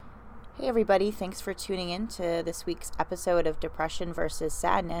Hey everybody, thanks for tuning in to this week's episode of Depression versus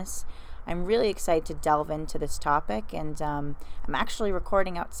Sadness. I'm really excited to delve into this topic, and I'm actually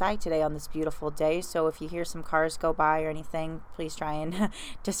recording outside today on this beautiful day, so if you hear some cars go by or anything, please try and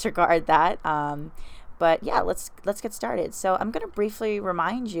disregard that. But yeah, let's get started. So I'm going to briefly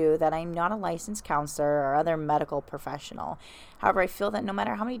remind you that I'm not a licensed counselor or other medical professional. However, I feel that no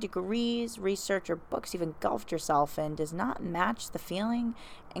matter how many degrees, research, or books you've engulfed yourself in does not match the feeling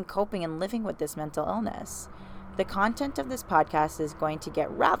and coping and living with this mental illness. The content of this podcast is going to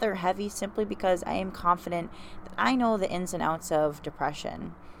get rather heavy simply because I am confident that I know the ins and outs of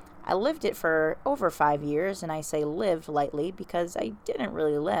depression. I lived it for over 5 years, and I say lived lightly because I didn't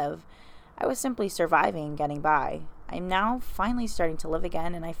really live. I was simply surviving and getting by. I'm now finally starting to live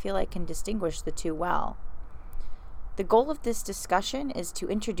again, and I feel I can distinguish the two well. The goal of this discussion is to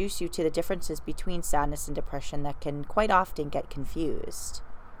introduce you to the differences between sadness and depression that can quite often get confused.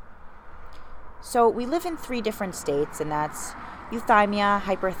 So we live in 3 different states, and that's euthymia,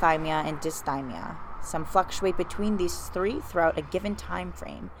 hyperthymia, and dysthymia. Some fluctuate between these 3 throughout a given time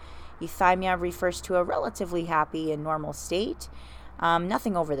frame. Euthymia refers to a relatively happy and normal state,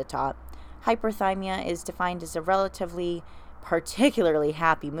 nothing over the top. Hyperthymia is defined as a relatively particularly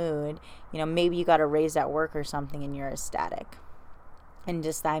happy mood. Maybe you got a raise at work or something and you're ecstatic. And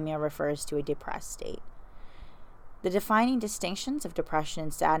dysthymia refers to a depressed state. The defining distinctions of depression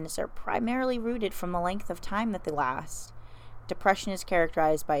and sadness are primarily rooted from the length of time that they last. Depression is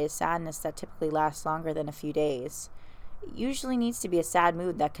characterized by a sadness that typically lasts longer than a few days. It usually needs to be a sad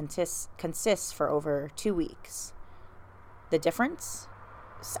mood that consists for over 2 weeks. The difference?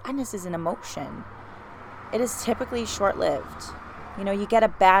 Sadness is an emotion. It is typically short-lived. You get a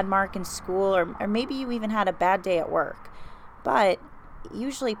bad mark in school, or maybe you even had a bad day at work, but it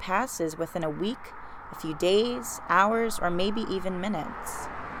usually passes within a week, a few days, hours, or maybe even minutes.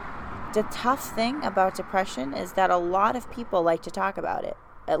 The tough thing about depression is that a lot of people like to talk about it,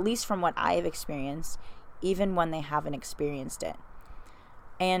 at least from what I have experienced, even when they haven't experienced it.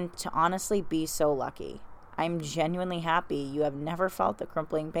 And to honestly be so lucky. I'm genuinely happy you have never felt the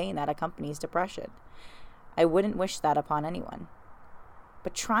crippling pain that accompanies depression. I wouldn't wish that upon anyone.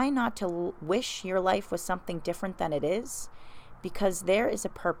 But try not to wish your life was something different than it is, because there is a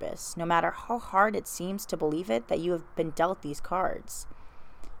purpose, no matter how hard it seems to believe it, that you have been dealt these cards.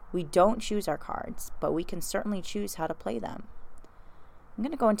 We don't choose our cards, but we can certainly choose how to play them. I'm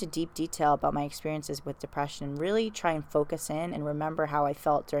going to go into deep detail about my experiences with depression and really try and focus in and remember how I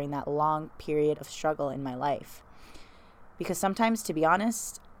felt during that long period of struggle in my life. Because sometimes, to be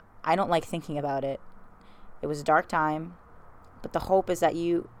honest, I don't like thinking about it. It was a dark time, but the hope is that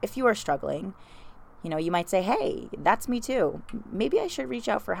if you are struggling, you might say, hey, that's me too. Maybe I should reach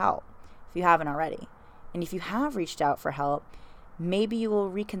out for help if you haven't already. And if you have reached out for help, maybe you will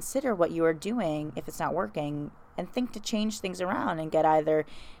reconsider what you are doing if it's not working and think to change things around and get either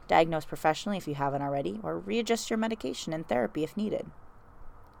diagnosed professionally if you haven't already, or readjust your medication and therapy if needed.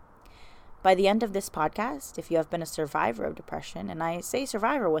 By the end of this podcast, if you have been a survivor of depression, and I say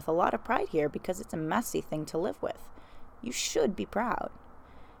survivor with a lot of pride here because it's a messy thing to live with, you should be proud.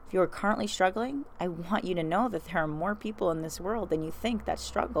 If you are currently struggling, I want you to know that there are more people in this world than you think that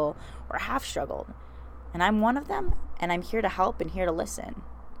struggle or have struggled. And I'm one of them, and I'm here to help and here to listen.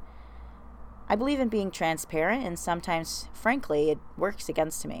 I believe in being transparent, and sometimes, frankly, it works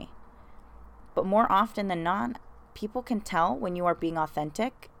against me. But more often than not, people can tell when you are being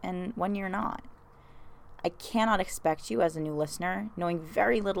authentic and when you're not. I cannot expect you as a new listener, knowing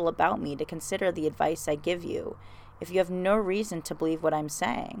very little about me, to consider the advice I give you if you have no reason to believe what I'm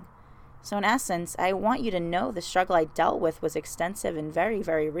saying. So in essence, I want you to know the struggle I dealt with was extensive and very,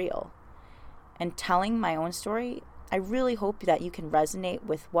 very real. And telling my own story, I really hope that you can resonate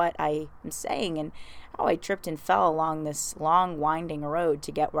with what I am saying and how I tripped and fell along this long, winding road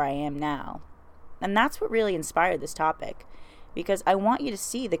to get where I am now. And that's what really inspired this topic, because I want you to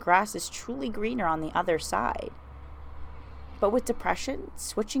see the grass is truly greener on the other side. But with depression,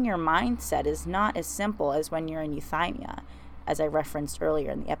 switching your mindset is not as simple as when you're in euthymia, as I referenced earlier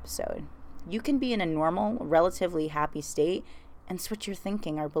in the episode. You can be in a normal, relatively happy state and switch your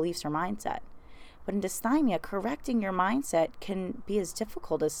thinking or beliefs or mindset. But in dysthymia, correcting your mindset can be as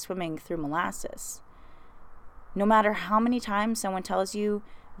difficult as swimming through molasses. No matter how many times someone tells you,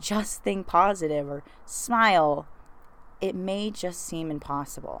 just think positive or smile, it may just seem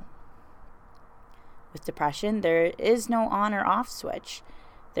impossible. With depression, there is no on or off switch.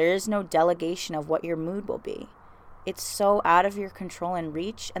 There is no delegation of what your mood will be. It's so out of your control and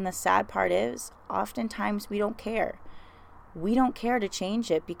reach, and the sad part is, oftentimes we don't care. We don't care to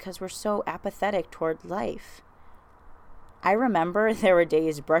change it because we're so apathetic toward life. I remember there were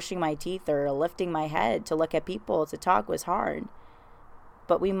days brushing my teeth or lifting my head to look at people to talk was hard.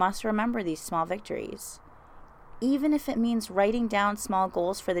 But we must remember these small victories. Even if it means writing down small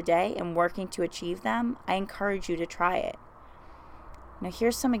goals for the day and working to achieve them, I encourage you to try it. Now,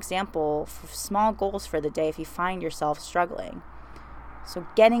 here's some example for small goals for the day if you find yourself struggling. So,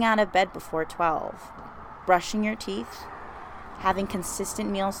 getting out of bed before 12, brushing your teeth, having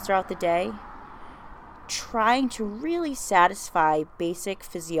consistent meals throughout the day, trying to really satisfy basic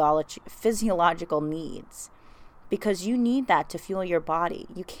physiological needs, because you need that to fuel your body.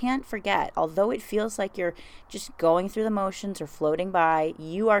 You can't forget, although it feels like you're just going through the motions or floating by,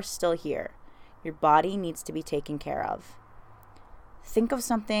 you are still here. Your body needs to be taken care of. Think of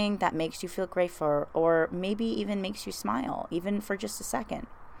something that makes you feel grateful, or maybe even makes you smile, even for just a second.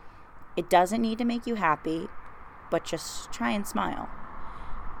 It doesn't need to make you happy, but just try and smile.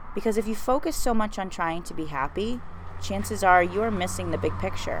 Because if you focus so much on trying to be happy, chances are you are missing the big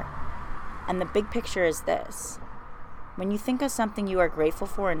picture. And the big picture is this. When you think of something you are grateful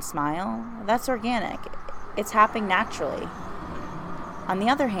for and smile, that's organic. It's happening naturally. On the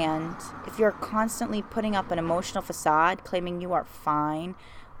other hand, if you're constantly putting up an emotional facade, claiming you are fine,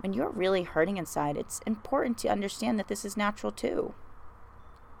 when you're really hurting inside, it's important to understand that this is natural too.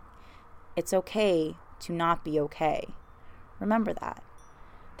 It's okay to not be okay. Remember that.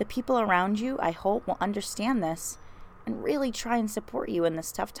 The people around you, I hope, will understand this and really try and support you in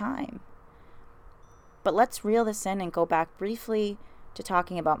this tough time. But let's reel this in and go back briefly to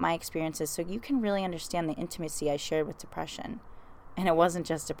talking about my experiences so you can really understand the intimacy I shared with depression. And it wasn't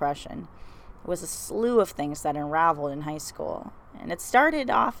just depression. It was a slew of things that unraveled in high school. And it started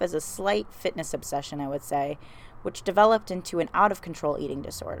off as a slight fitness obsession, I would say, which developed into an out-of-control eating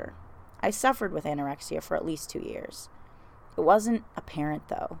disorder. I suffered with anorexia for at least 2 years. It wasn't apparent,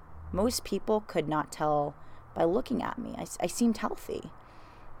 though. Most people could not tell by looking at me. I seemed healthy.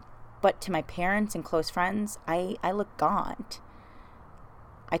 But to my parents and close friends, I looked gaunt.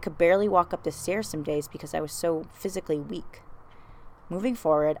 I could barely walk up the stairs some days because I was so physically weak. Moving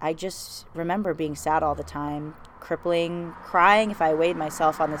forward, I just remember being sad all the time, crippling, crying if I weighed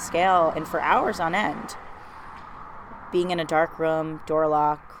myself on the scale, and for hours on end. Being in a dark room, door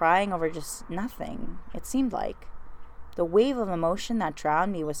locked, crying over just nothing, it seemed like. The wave of emotion that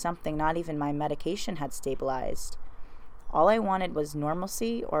drowned me was something not even my medication had stabilized. All I wanted was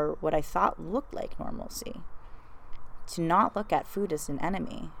normalcy, or what I thought looked like normalcy. To not look at food as an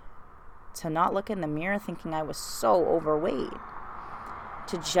enemy. To not look in the mirror thinking I was so overweight.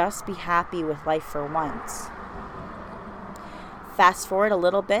 To just be happy with life for once. Fast forward a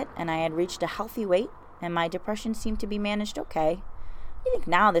little bit, and I had reached a healthy weight, and my depression seemed to be managed okay. I think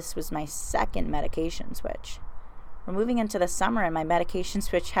now this was my second medication switch. We're moving into the summer, and my medication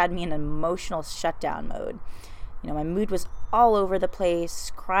switch had me in an emotional shutdown mode. My mood was all over the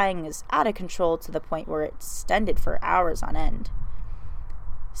place. Crying is out of control to the point where it extended for hours on end.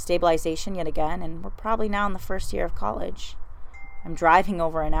 Stabilization yet again, and we're probably now in the first year of college. I'm driving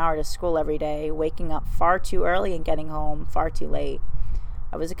over an hour to school every day, waking up far too early and getting home far too late.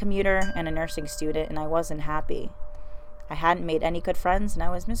 I was a commuter and a nursing student, and I wasn't happy. I hadn't made any good friends, and I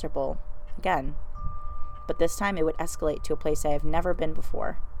was miserable. Again. But this time it would escalate to a place I have never been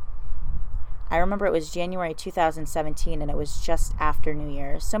before. I remember it was January 2017, and it was just after New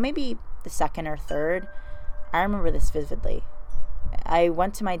Year's, so maybe the 2nd or 3rd. I remember this vividly. I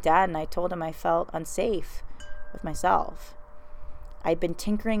went to my dad, and I told him I felt unsafe with myself. I'd been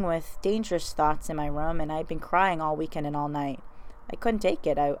tinkering with dangerous thoughts in my room, and I'd been crying all weekend and all night. I couldn't take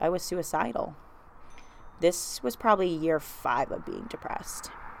it. I was suicidal. This was probably year 5 of being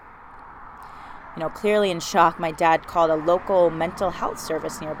depressed. Clearly in shock, my dad called a local mental health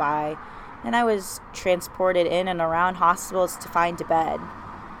service nearby, and I was transported in and around hospitals to find a bed.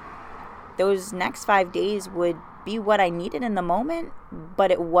 Those next 5 days would be what I needed in the moment,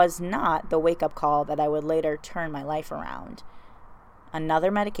 but it was not the wake-up call that I would later turn my life around.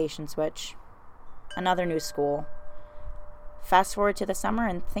 Another medication switch, another new school. Fast forward to the summer,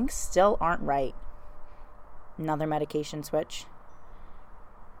 and things still aren't right. Another medication switch.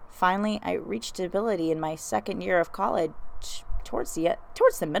 Finally, I reached stability in my 2nd year of college towards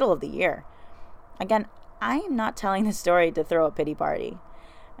the middle of the year. Again, I am not telling this story to throw a pity party.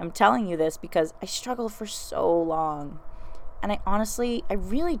 I'm telling you this because I struggled for so long. And I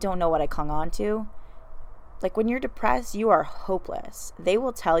really don't know what I clung on to. Like, when you're depressed, you are hopeless. They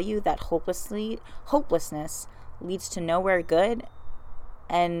will tell you that hopelessness leads to nowhere good.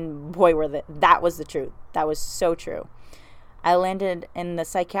 And boy, that was the truth. That was so true. I landed in the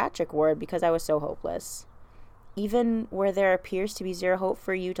psychiatric ward because I was so hopeless. Even where there appears to be zero hope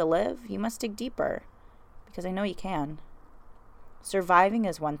for you to live, you must dig deeper. Because I know you can. Surviving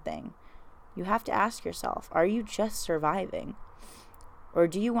is one thing. You have to ask yourself, are you just surviving? Or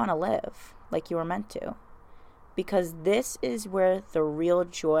do you want to live like you were meant to? Because this is where the real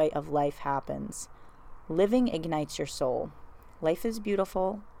joy of life happens. Living ignites your soul. Life is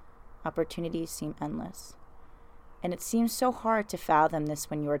beautiful. Opportunities seem endless. And it seems so hard to fathom this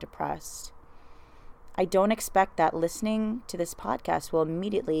when you're depressed. I don't expect that listening to this podcast will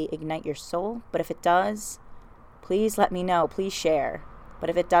immediately ignite your soul, but if it does, please let me know. Please share. But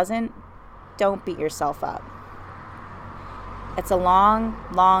if it doesn't, don't beat yourself up. It's a long,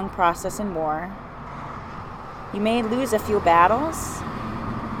 long process in war. You may lose a few battles,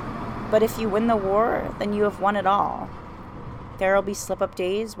 but if you win the war, then you have won it all. There will be slip-up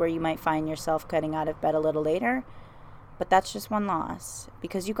days where you might find yourself getting out of bed a little later, but that's just one loss,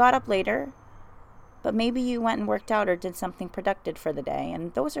 because you got up later, but maybe you went and worked out or did something productive for the day,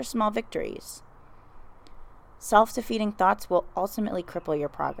 and those are small victories. Self-defeating thoughts will ultimately cripple your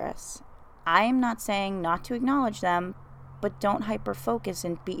progress. I am not saying not to acknowledge them, but don't hyper-focus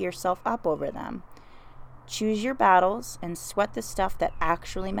and beat yourself up over them. Choose your battles and sweat the stuff that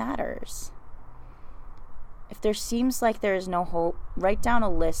actually matters. If there seems like there is no hope, write down a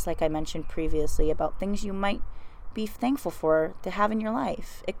list, like I mentioned previously, about things you might be thankful for to have in your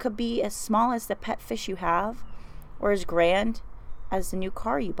life. It could be as small as the pet fish you have, or as grand as the new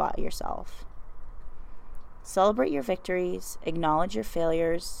car you bought yourself. Celebrate your victories, acknowledge your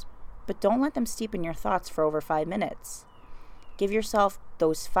failures, but don't let them steep in your thoughts for over 5 minutes. Give yourself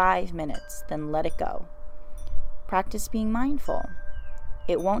those 5 minutes, then let it go. Practice being mindful.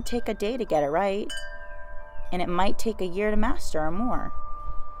 It won't take a day to get it right, and it might take a year to master or more.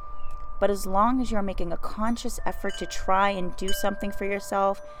 But as long as you're making a conscious effort to try and do something for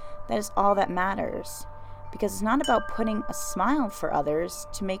yourself, that is all that matters. Because it's not about putting a smile for others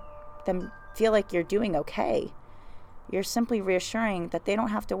to make them feel like you're doing okay. You're simply reassuring that they don't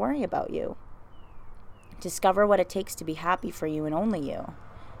have to worry about you. Discover what it takes to be happy for you and only you.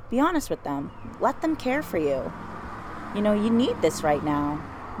 Be honest with them. Let them care for you. You need this right now.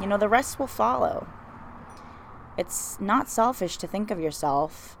 The rest will follow. It's not selfish to think of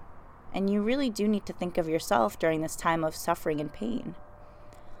yourself, and you really do need to think of yourself during this time of suffering and pain.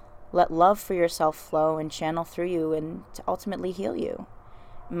 Let love for yourself flow and channel through you and to ultimately heal you.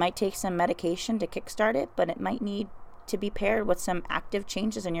 It might take some medication to kickstart it, but it might need to be paired with some active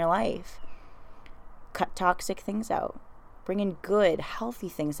changes in your life. Cut toxic things out. Bring in good, healthy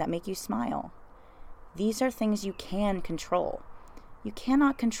things that make you smile. These are things you can control. You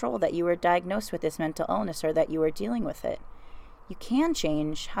cannot control that you were diagnosed with this mental illness or that you are dealing with it. You can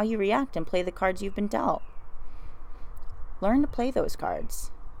change how you react and play the cards you've been dealt. Learn to play those cards,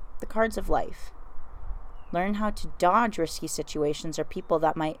 the cards of life. Learn how to dodge risky situations or people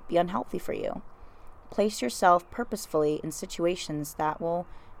that might be unhealthy for you. Place yourself purposefully in situations that will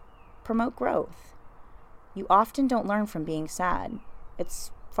promote growth. You often don't learn from being sad.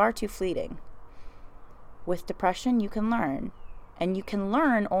 It's far too fleeting. With depression, you can learn. And you can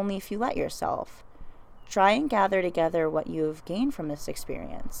learn only if you let yourself. Try and gather together what you've gained from this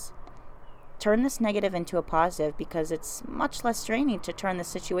experience. Turn this negative into a positive, because it's much less draining to turn the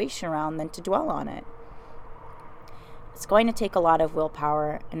situation around than to dwell on it. It's going to take a lot of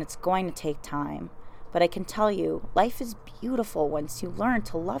willpower, and it's going to take time. But I can tell you, life is beautiful once you learn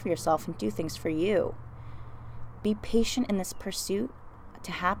to love yourself and do things for you. Be patient in this pursuit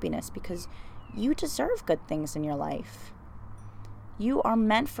to happiness, because you deserve good things in your life. You are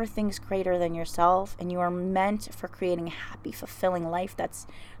meant for things greater than yourself, and you are meant for creating a happy, fulfilling life that's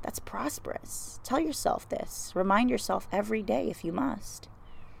prosperous. Tell yourself this. Remind yourself every day if you must.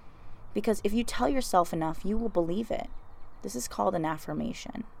 Because if you tell yourself enough, you will believe it. This is called an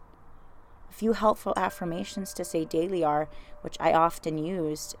affirmation. A few helpful affirmations to say daily are, which I often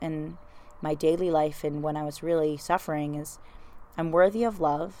used in my daily life and when I was really suffering, is I'm worthy of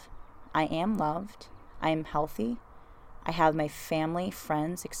love. I am loved. I am healthy. I have my family,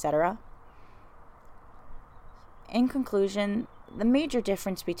 friends, etc. In conclusion, the major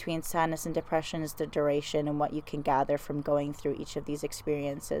difference between sadness and depression is the duration and what you can gather from going through each of these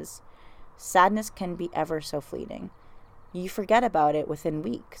experiences. Sadness can be ever so fleeting. You forget about it within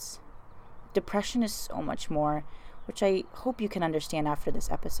weeks. Depression is so much more, which I hope you can understand after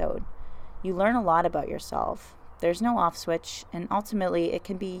this episode. You learn a lot about yourself. There's no off switch, and ultimately it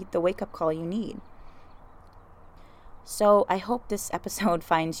can be the wake-up call you need. So I hope this episode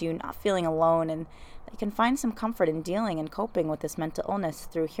finds you not feeling alone, and that you can find some comfort in dealing and coping with this mental illness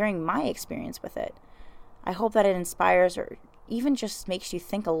through hearing my experience with it. I hope that it inspires or even just makes you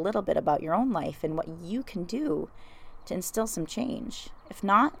think a little bit about your own life and what you can do to instill some change. If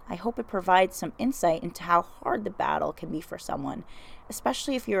not, I hope it provides some insight into how hard the battle can be for someone,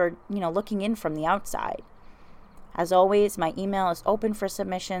 especially if you're, looking in from the outside. As always, my email is open for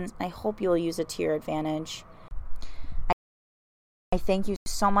submissions, and I hope you will use it to your advantage. I thank you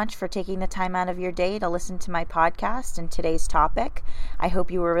so much for taking the time out of your day to listen to my podcast and today's topic. I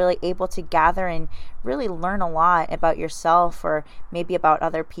hope you were really able to gather and really learn a lot about yourself or maybe about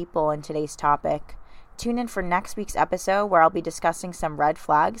other people in today's topic. Tune in for next week's episode where I'll be discussing some red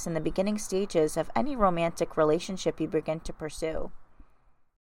flags in the beginning stages of any romantic relationship you begin to pursue.